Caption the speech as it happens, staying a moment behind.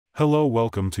Hello,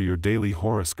 welcome to your daily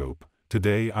horoscope.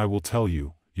 Today I will tell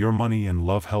you your money and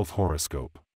love health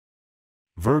horoscope.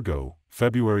 Virgo,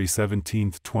 February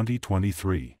 17,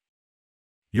 2023.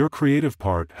 Your creative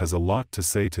part has a lot to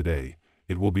say today.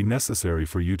 It will be necessary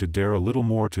for you to dare a little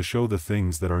more to show the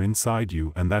things that are inside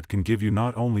you, and that can give you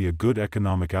not only a good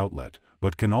economic outlet,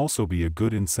 but can also be a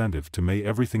good incentive to make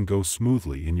everything go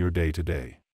smoothly in your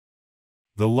day-to-day.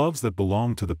 The loves that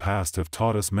belong to the past have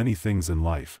taught us many things in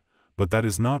life, but that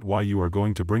is not why you are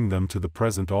going to bring them to the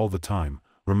present all the time.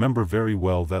 Remember very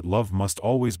well that love must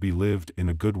always be lived in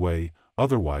a good way,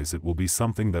 otherwise it will be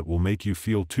something that will make you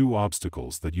feel two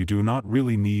obstacles that you do not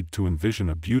really need to envision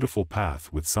a beautiful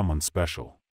path with someone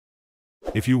special.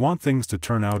 If you want things to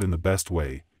turn out in the best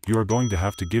way, you are going to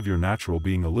have to give your natural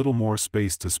being a little more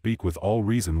space to speak with all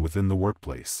reason within the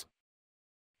workplace.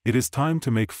 It is time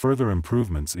to make further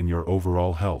improvements in your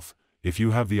overall health. If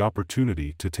you have the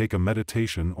opportunity to take a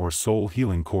meditation or soul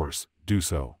healing course, do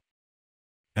so.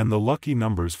 And the lucky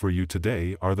numbers for you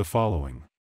today are the following: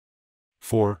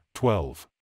 4, 12,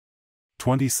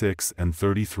 26 and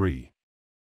 33.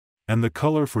 And the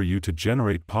color for you to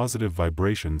generate positive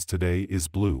vibrations today is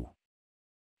blue.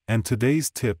 And today's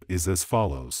tip is as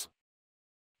follows.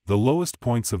 The lowest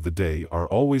points of the day are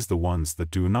always the ones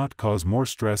that do not cause more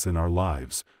stress in our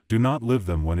lives. Do not live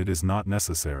them when it is not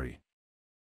necessary.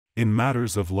 In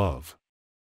matters of love,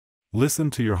 listen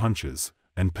to your hunches,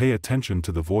 and pay attention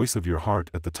to the voice of your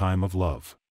heart at the time of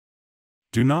love.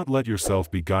 Do not let yourself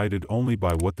be guided only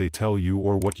by what they tell you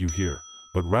or what you hear,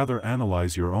 but rather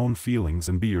analyze your own feelings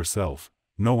and be yourself,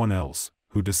 no one else,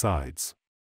 who decides.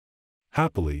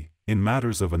 Happily, in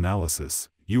matters of analysis,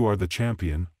 you are the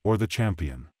champion or the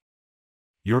champion.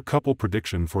 Your couple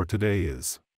prediction for today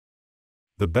is: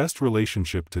 the best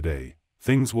relationship today.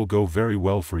 Things will go very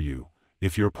well for you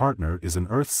if your partner is an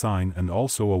earth sign and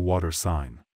also a water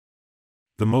sign.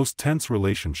 The most tense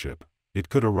relationship, it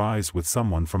could arise with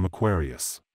someone from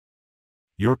Aquarius.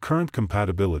 Your current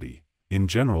compatibility, in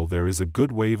general there is a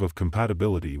good wave of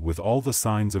compatibility with all the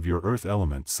signs of your earth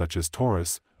element such as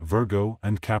Taurus, Virgo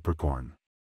and Capricorn.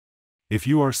 If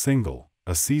you are single,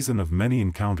 a season of many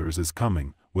encounters is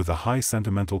coming, with a high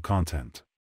sentimental content.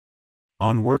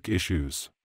 On work issues,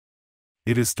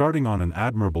 it is starting on an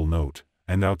admirable note,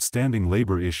 and outstanding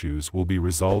labor issues will be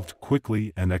resolved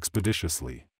quickly and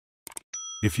expeditiously.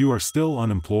 If you are still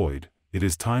unemployed, it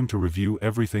is time to review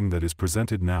everything that is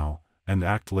presented now, and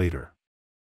act later.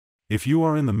 If you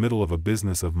are in the middle of a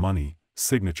business of money,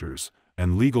 signatures,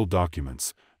 and legal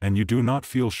documents, and you do not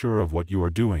feel sure of what you are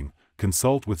doing,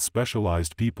 consult with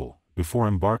specialized people before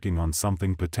embarking on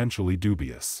something potentially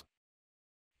dubious.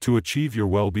 To achieve your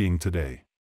well-being today,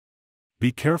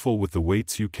 be careful with the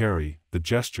weights you carry, the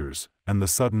gestures, and the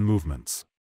sudden movements.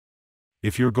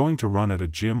 If you're going to run at a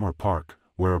gym or park,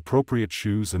 wear appropriate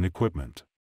shoes and equipment.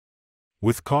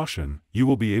 With caution, you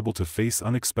will be able to face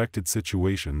unexpected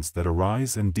situations that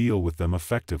arise and deal with them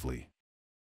effectively.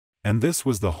 And this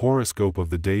was the horoscope of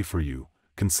the day for you.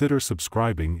 Consider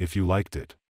subscribing if you liked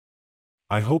it.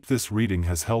 I hope this reading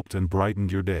has helped and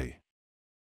brightened your day.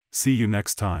 See you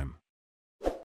next time.